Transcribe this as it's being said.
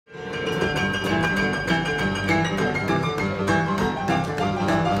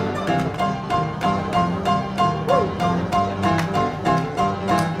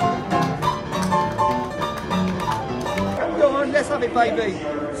baby.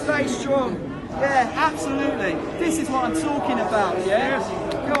 Stay strong. Yeah, absolutely. This is what I'm talking about, yeah?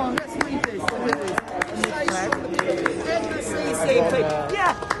 Go on, let's read this. Look at this. Stay strong. End the CCP.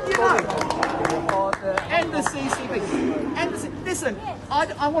 Yeah, you know. End the CCP. Listen,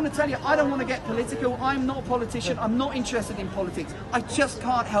 I want to tell you, I don't want to get political. I'm not a politician. I'm not interested in politics. I just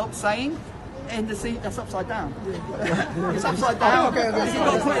can't help saying, end the C. That's upside down. It's upside down. Okay. You've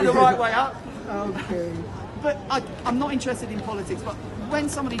got to put it the right way up. Okay. But I'm not interested in politics, but when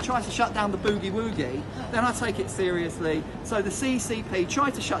somebody tries to shut down the boogie woogie, then I take it seriously. So the CCP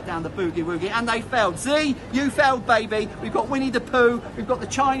tried to shut down the boogie woogie and they failed. Z, you failed, baby. We've got Winnie the Pooh, we've got the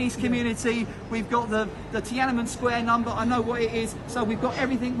Chinese community, we've got the Tiananmen Square number, I know what it is. So we've got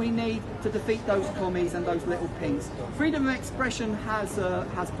everything we need to defeat those commies and those little pinks. Freedom of expression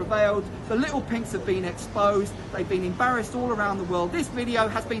has prevailed. The little pinks have been exposed. They've been embarrassed all around the world. This video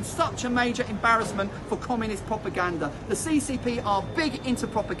has been such a major embarrassment for communist propaganda. The CCP are big into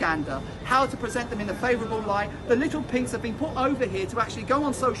propaganda, how to present them in a favourable light. The little pinks have been put over here to actually go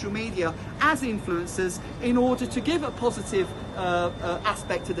on social media as influencers in order to give a positive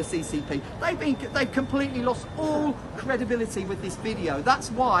aspect to the CCP. They've completely lost all credibility with this video. That's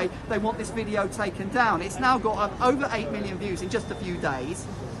why they want this video taken down. It's now got over 8 million views in just a few days.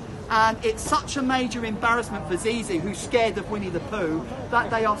 And it's such a major embarrassment for Zizi, who's scared of Winnie the Pooh, that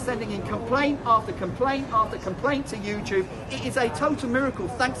they are sending in complaint after complaint after complaint to YouTube. It is a total miracle,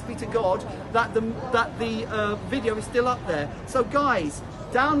 thanks be to God, that the video is still up there. So guys,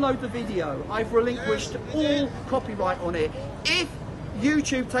 download the video. I've relinquished all copyright on it. If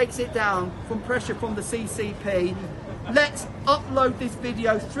YouTube takes it down from pressure from the CCP, let's upload this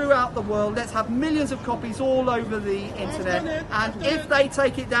video throughout the world. Let's have millions of copies all over the internet. And if they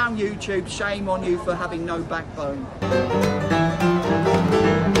take it down YouTube, shame on you for having no backbone.